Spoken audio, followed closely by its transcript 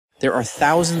There are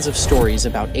thousands of stories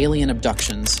about alien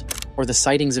abductions or the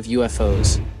sightings of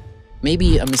UFOs,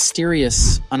 maybe a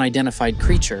mysterious, unidentified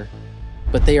creature,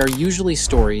 but they are usually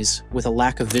stories with a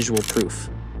lack of visual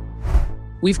proof.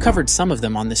 We've covered some of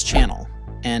them on this channel,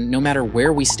 and no matter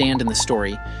where we stand in the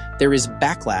story, there is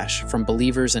backlash from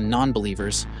believers and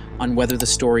non-believers on whether the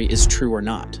story is true or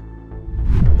not.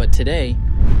 But today,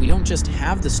 we don't just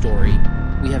have the story,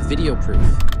 we have video proof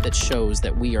that shows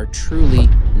that we are truly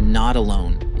not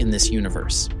alone in this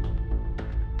universe.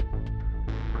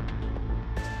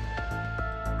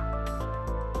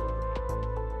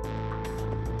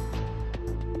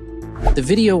 The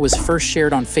video was first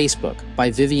shared on Facebook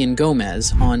by Vivian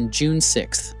Gomez on June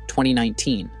 6,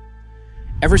 2019.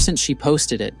 Ever since she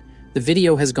posted it, the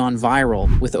video has gone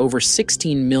viral with over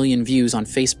 16 million views on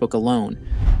Facebook alone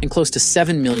and close to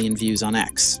 7 million views on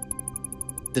X.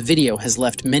 The video has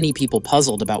left many people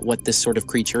puzzled about what this sort of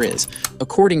creature is.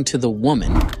 According to the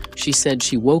woman, she said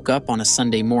she woke up on a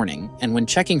Sunday morning and when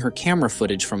checking her camera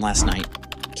footage from last night,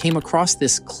 came across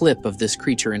this clip of this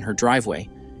creature in her driveway,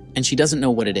 and she doesn't know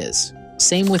what it is.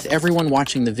 Same with everyone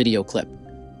watching the video clip.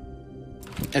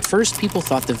 At first, people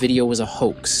thought the video was a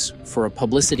hoax for a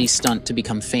publicity stunt to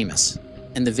become famous,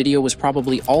 and the video was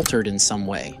probably altered in some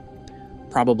way,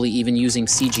 probably even using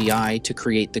CGI to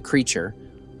create the creature.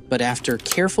 But after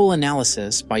careful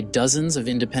analysis by dozens of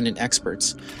independent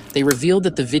experts, they revealed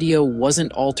that the video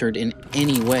wasn't altered in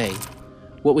any way.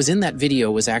 What was in that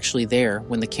video was actually there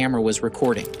when the camera was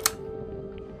recording.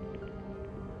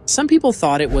 Some people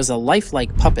thought it was a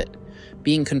lifelike puppet,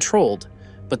 being controlled,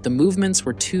 but the movements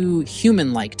were too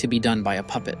human-like to be done by a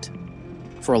puppet.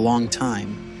 For a long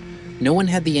time, no one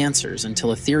had the answers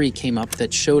until a theory came up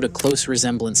that showed a close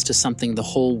resemblance to something the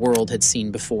whole world had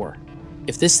seen before.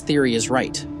 If this theory is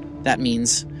right, that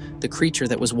means the creature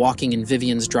that was walking in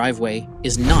Vivian's driveway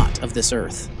is not of this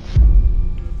earth.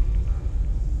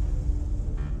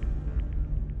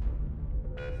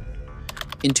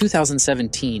 In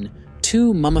 2017,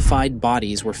 2 mummified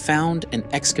bodies were found and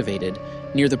excavated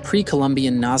near the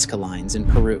pre-Columbian Nazca lines in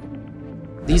Peru.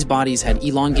 These bodies had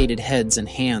elongated heads and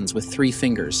hands with 3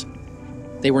 fingers.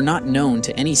 They were not known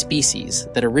to any species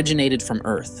that originated from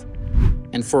Earth,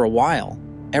 and for a while,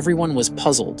 everyone was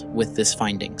puzzled with these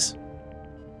findings.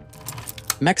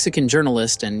 Mexican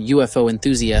journalist and UFO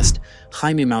enthusiast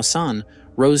Jaime Maussan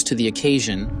rose to the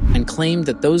occasion and claimed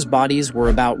that those bodies were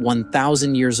about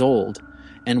 1,000 years old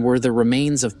and were the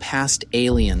remains of past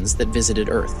aliens that visited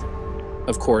Earth.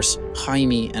 Of course,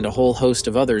 Jaime and a whole host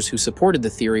of others who supported the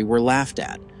theory were laughed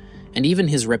at, and even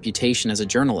his reputation as a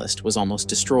journalist was almost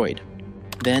destroyed.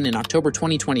 Then, in October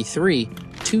 2023,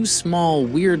 2 small,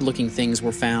 weird-looking things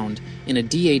were found in a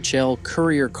DHL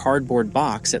courier cardboard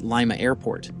box at Lima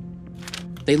Airport.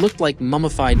 They looked like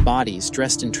mummified bodies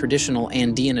dressed in traditional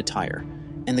Andean attire,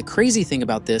 and the crazy thing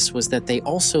about this was that they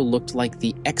also looked like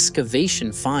the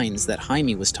excavation finds that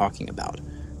Jaime was talking about.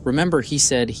 Remember, he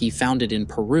said he found it in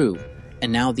Peru,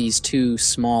 and now these 2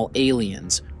 small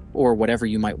aliens, or whatever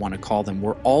you might want to call them,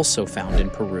 were also found in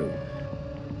Peru.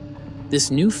 This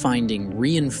new finding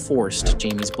reinforced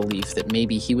Jamie's belief that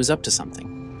maybe he was up to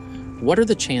something. What are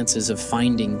the chances of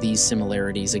finding these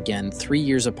similarities again 3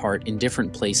 years apart in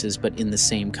different places but in the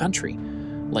same country?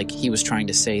 Like he was trying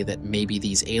to say that maybe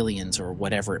these aliens, or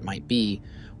whatever it might be,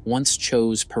 once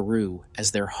chose Peru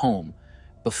as their home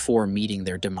before meeting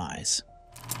their demise.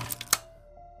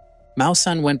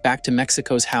 Maussan went back to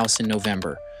Mexico's house in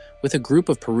November with a group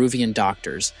of Peruvian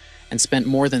doctors and spent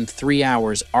more than 3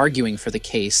 hours arguing for the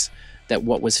case that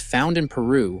what was found in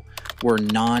Peru were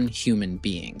non-human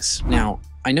beings. Now,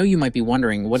 I know you might be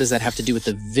wondering, what does that have to do with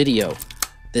the video?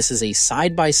 This is a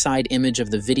side-by-side image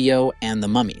of the video and the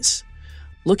mummies.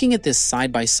 Looking at this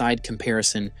side-by-side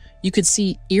comparison, you could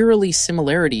see eerily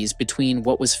similarities between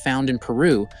what was found in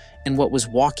Peru and what was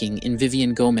walking in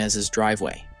Vivian Gomez's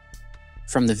driveway.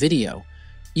 From the video,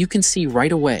 you can see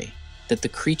right away that the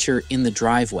creature in the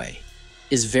driveway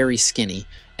is very skinny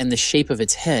and the shape of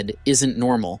its head isn't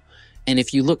normal, and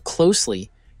if you look closely,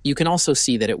 you can also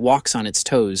see that it walks on its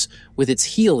toes with its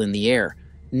heel in the air,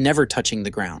 never touching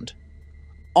the ground.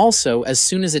 Also, as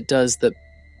soon as it does the,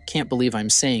 can't believe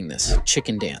I'm saying this,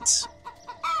 chicken dance,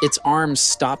 its arms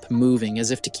stop moving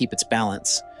as if to keep its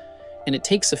balance, and it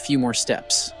takes a few more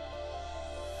steps.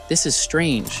 This is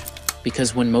strange,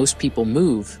 because when most people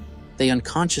move, they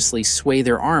unconsciously sway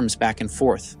their arms back and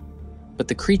forth. But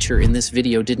the creature in this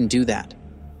video didn't do that.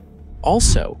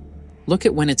 Also, look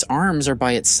at when its arms are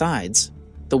by its sides.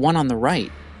 The one on the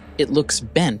right, it looks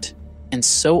bent and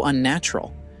so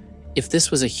unnatural. If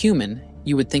this was a human,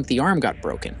 you would think the arm got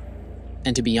broken.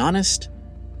 And to be honest,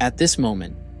 at this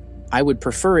moment, I would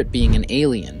prefer it being an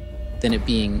alien than it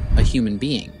being a human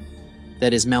being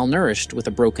that is malnourished with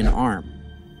a broken arm,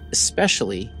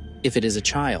 especially if it is a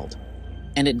child.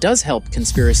 And it does help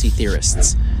conspiracy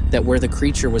theorists that where the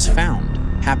creature was found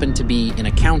happened to be in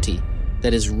a county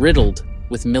that is riddled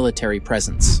with military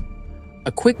presence.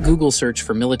 A quick Google search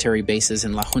for military bases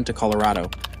in La Junta, Colorado,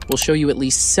 will show you at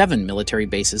least 7 military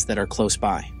bases that are close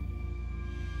by.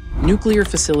 Nuclear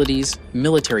facilities,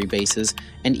 military bases,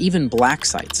 and even black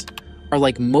sites are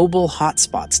like mobile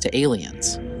hotspots to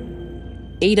aliens.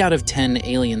 8 out of 10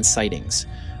 alien sightings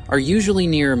are usually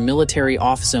near military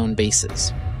off-zone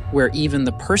bases, where even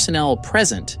the personnel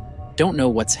present don't know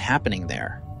what's happening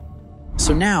there.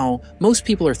 So now, most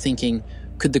people are thinking,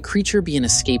 could the creature be an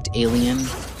escaped alien,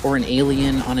 or an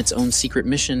alien on its own secret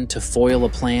mission to foil a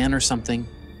plan or something?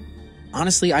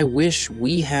 Honestly, I wish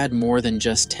we had more than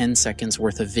just 10 seconds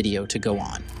worth of video to go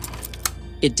on.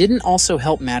 It didn't also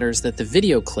help matters that the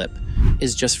video clip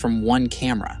is just from one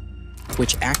camera,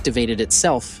 which activated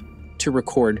itself to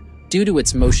record due to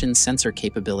its motion sensor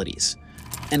capabilities.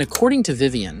 And according to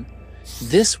Vivian,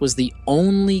 this was the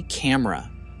only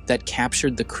camera that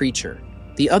captured the creature.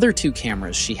 The other 2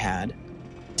 cameras she had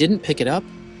didn't pick it up,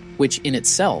 which in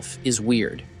itself is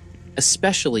weird,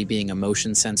 especially being a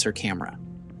motion sensor camera.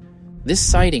 This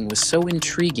sighting was so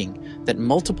intriguing that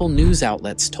multiple news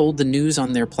outlets told the news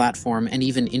on their platform and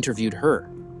even interviewed her.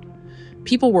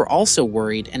 People were also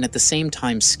worried and at the same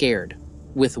time scared,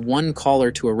 with one caller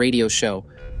to a radio show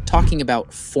talking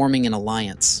about forming an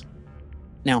alliance.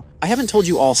 Now, I haven't told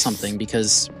you all something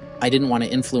because I didn't want to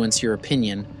influence your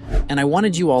opinion, and I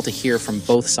wanted you all to hear from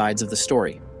both sides of the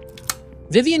story.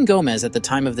 Vivian Gomez, at the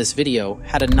time of this video,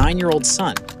 had a 9-year-old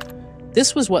son.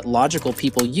 This was what logical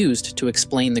people used to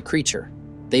explain the creature.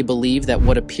 They believed that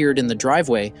what appeared in the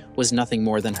driveway was nothing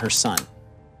more than her son.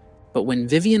 But when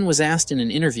Vivian was asked in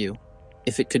an interview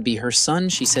if it could be her son,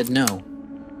 she said no.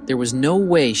 There was no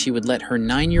way she would let her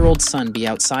 9-year-old son be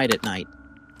outside at night.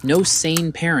 No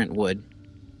sane parent would.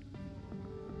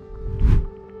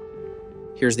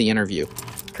 Here's the interview.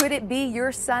 Could it be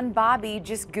your son Bobby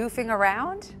just goofing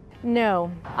around?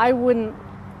 No, I wouldn't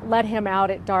let him out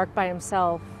at dark by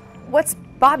himself. What's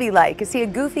Bobby like? Is he a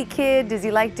goofy kid? Does he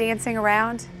like dancing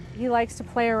around? He likes to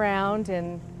play around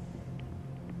and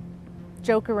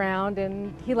joke around,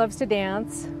 and he loves to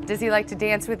dance. Does he like to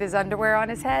dance with his underwear on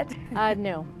his head?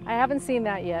 No, I haven't seen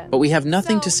that yet. But we have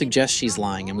nothing to suggest she's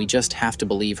lying, and we just have to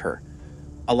believe her.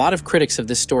 A lot of critics of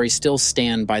this story still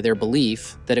stand by their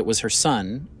belief that it was her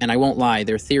son, and I won't lie,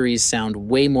 their theories sound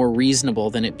way more reasonable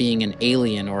than it being an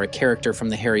alien or a character from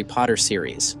the Harry Potter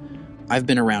series. I've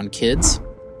been around kids,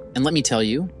 and let me tell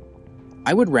you,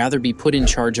 I would rather be put in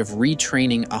charge of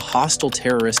retraining a hostile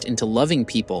terrorist into loving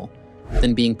people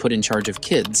than being put in charge of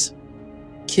kids.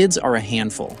 Kids are a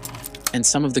handful, and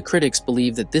some of the critics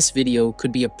believe that this video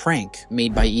could be a prank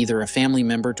made by either a family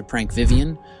member to prank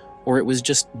Vivian, or it was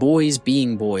just boys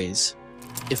being boys.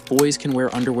 If boys can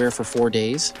wear underwear for 4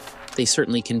 days, they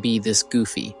certainly can be this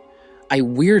goofy. I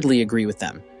weirdly agree with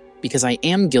them, because I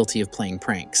am guilty of playing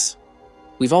pranks.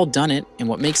 We've all done it, and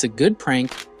what makes a good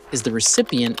prank is the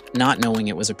recipient not knowing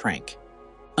it was a prank.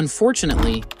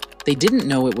 Unfortunately, they didn't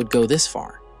know it would go this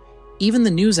far. Even the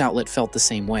news outlet felt the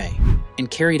same way, and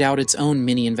carried out its own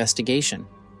mini investigation.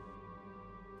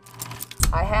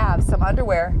 I have some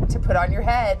underwear to put on your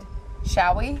head.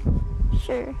 Shall we?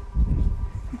 Sure.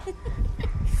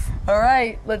 All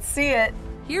right, let's see it.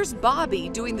 Here's Bobby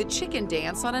doing the chicken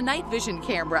dance on a night vision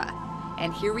camera.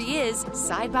 And here he is,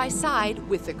 side by side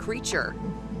with the creature.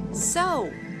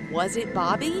 So, was it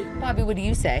Bobby? Bobby, what do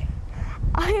you say?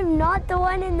 I am not the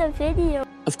one in the video.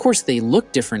 Of course, they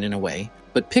look different in a way,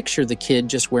 but picture the kid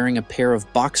just wearing a pair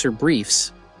of boxer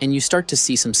briefs, and you start to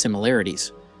see some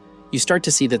similarities. You start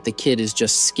to see that the kid is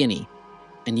just skinny.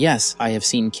 And yes, I have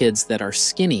seen kids that are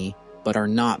skinny, but are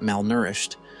not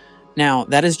malnourished. Now,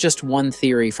 that is just one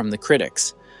theory from the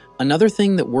critics. Another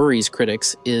thing that worries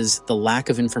critics is the lack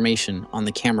of information on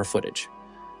the camera footage.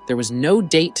 There was no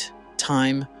date,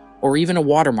 time, or even a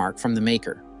watermark from the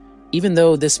maker. Even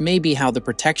though this may be how the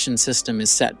protection system is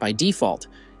set by default,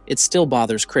 it still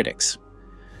bothers critics.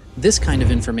 This kind of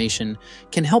information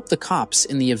can help the cops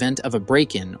in the event of a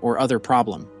break-in or other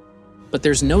problem. But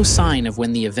there's no sign of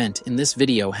when the event in this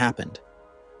video happened.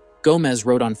 Gomez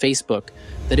wrote on Facebook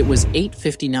that it was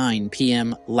 8:59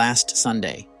 p.m. last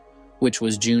Sunday, which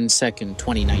was June 2nd,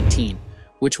 2019,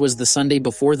 which was the Sunday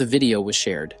before the video was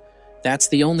shared. That's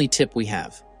the only tip we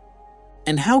have.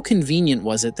 And how convenient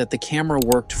was it that the camera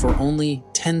worked for only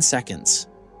 10 seconds?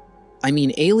 I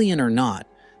mean, alien or not,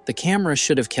 the camera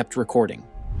should have kept recording.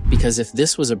 Because if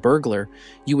this was a burglar,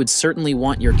 you would certainly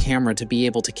want your camera to be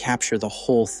able to capture the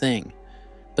whole thing.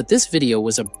 But this video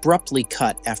was abruptly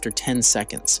cut after 10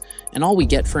 seconds, and all we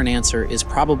get for an answer is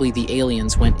probably the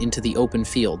aliens went into the open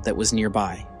field that was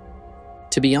nearby.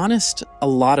 To be honest, a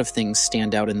lot of things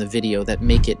stand out in the video that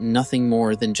make it nothing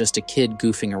more than just a kid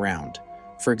goofing around.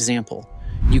 For example,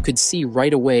 you could see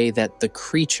right away that the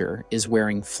creature is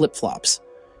wearing flip-flops.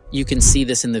 You can see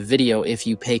this in the video if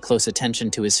you pay close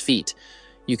attention to his feet.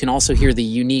 You can also hear the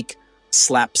unique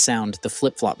slap sound the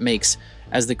flip-flop makes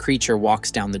as the creature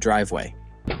walks down the driveway.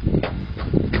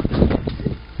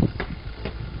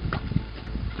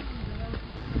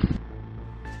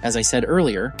 As I said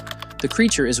earlier, the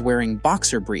creature is wearing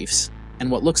boxer briefs and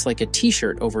what looks like a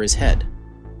t-shirt over his head.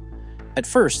 At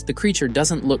first, the creature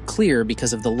doesn't look clear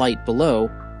because of the light below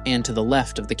and to the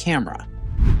left of the camera.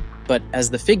 But as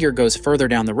the figure goes further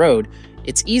down the road,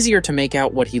 it's easier to make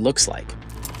out what he looks like.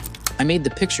 I made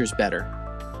the pictures better,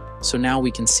 so now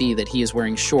we can see that he is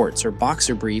wearing shorts or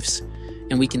boxer briefs,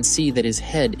 and we can see that his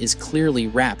head is clearly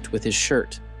wrapped with his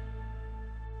shirt.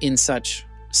 In such,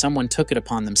 someone took it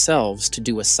upon themselves to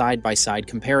do a side-by-side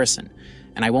comparison,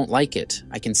 and I won't like it,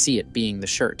 I can see it being the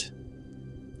shirt.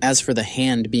 As for the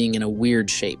hand being in a weird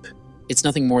shape, it's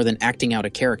nothing more than acting out a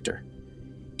character.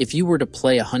 If you were to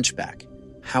play a hunchback,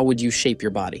 how would you shape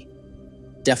your body?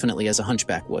 Definitely as a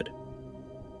hunchback would.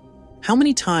 How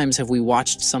many times have we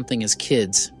watched something as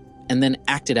kids and then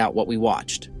acted out what we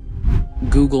watched?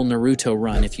 Google Naruto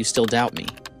run if you still doubt me.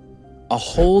 A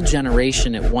whole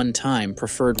generation at one time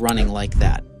preferred running like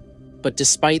that. But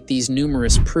despite these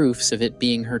numerous proofs of it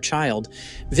being her child,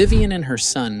 Vivian and her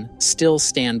son still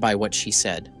stand by what she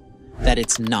said, that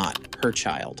it's not her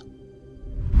child.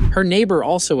 Her neighbor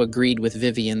also agreed with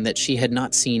Vivian that she had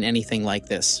not seen anything like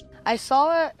this. I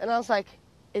saw it and I was like,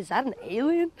 is that an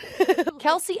alien?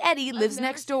 Kelsey Eddy lives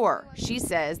next door. She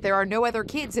says there are no other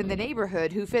kids in the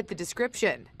neighborhood who fit the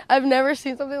description. I've never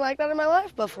seen something like that in my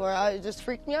life before. It just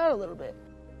freaked me out a little bit.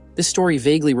 This story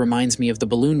vaguely reminds me of the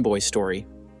Balloon Boy story.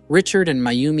 Richard and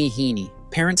Mayumi Heaney,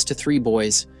 parents to 3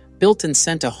 boys, built and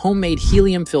sent a homemade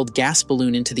helium-filled gas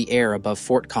balloon into the air above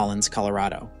Fort Collins,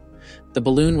 Colorado. The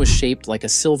balloon was shaped like a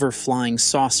silver flying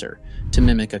saucer to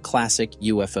mimic a classic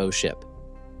UFO ship.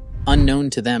 Unknown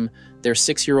to them, their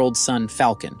 6-year-old son,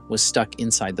 Falcon, was stuck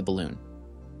inside the balloon.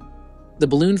 The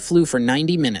balloon flew for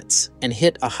 90 minutes and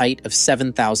hit a height of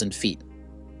 7,000 feet.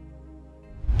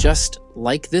 Just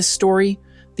like this story,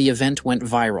 the event went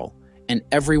viral, and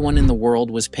everyone in the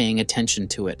world was paying attention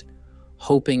to it,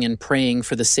 hoping and praying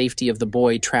for the safety of the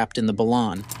boy trapped in the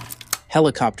balloon.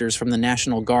 Helicopters from the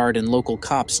National Guard and local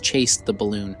cops chased the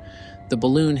balloon. The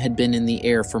balloon had been in the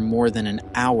air for more than an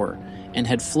hour and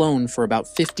had flown for about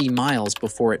 50 miles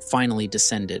before it finally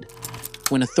descended.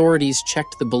 When authorities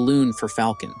checked the balloon for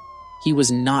Falcon, he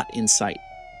was not in sight,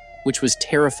 which was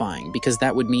terrifying because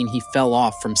that would mean he fell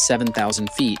off from 7,000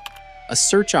 feet. A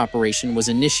search operation was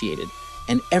initiated,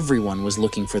 and everyone was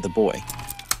looking for the boy.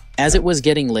 As it was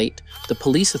getting late, the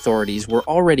police authorities were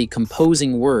already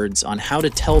composing words on how to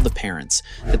tell the parents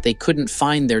that they couldn't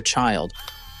find their child,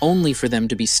 only for them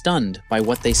to be stunned by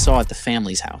what they saw at the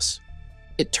family's house.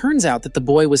 It turns out that the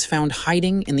boy was found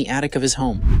hiding in the attic of his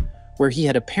home, where he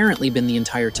had apparently been the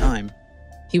entire time.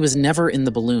 He was never in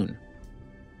the balloon.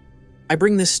 I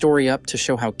bring this story up to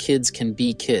show how kids can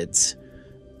be kids.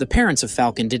 The parents of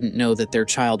Falcon didn't know that their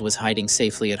child was hiding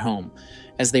safely at home,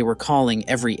 as they were calling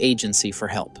every agency for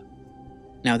help.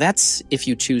 Now that's if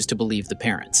you choose to believe the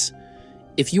parents.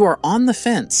 If you are on the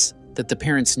fence that the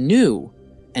parents knew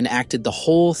and acted the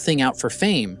whole thing out for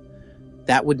fame,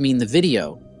 that would mean the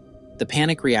video, the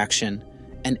panic reaction,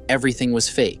 and everything was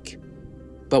fake.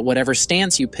 But whatever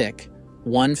stance you pick,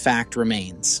 one fact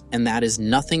remains, and that is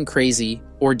nothing crazy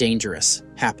or dangerous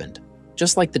happened,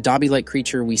 just like the Dobby-like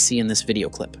creature we see in this video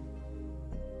clip.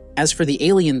 As for the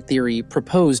alien theory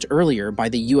proposed earlier by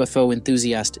the UFO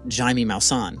enthusiast Jaime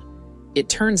Maussan, it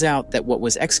turns out that what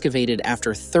was excavated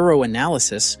after thorough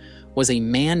analysis was a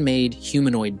man-made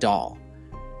humanoid doll.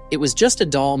 It was just a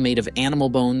doll made of animal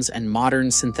bones and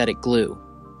modern synthetic glue.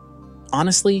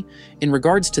 Honestly, in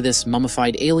regards to this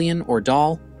mummified alien or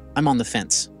doll, I'm on the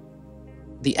fence.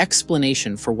 The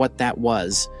explanation for what that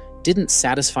was didn't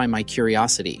satisfy my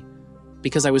curiosity,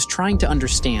 because I was trying to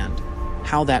understand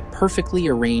how that perfectly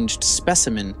arranged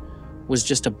specimen was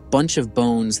just a bunch of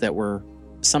bones that were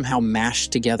somehow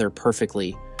mashed together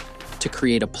perfectly to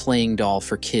create a playing doll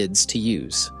for kids to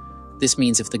use. This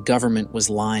means if the government was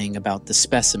lying about the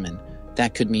specimen,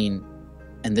 that could mean,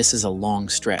 and this is a long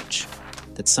stretch,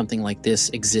 that something like this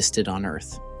existed on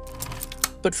Earth.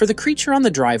 But for the creature on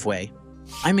the driveway,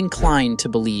 I'm inclined to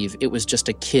believe it was just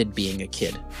a kid being a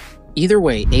kid. Either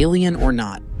way, alien or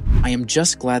not, I am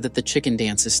just glad that the chicken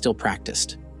dance is still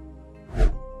practiced.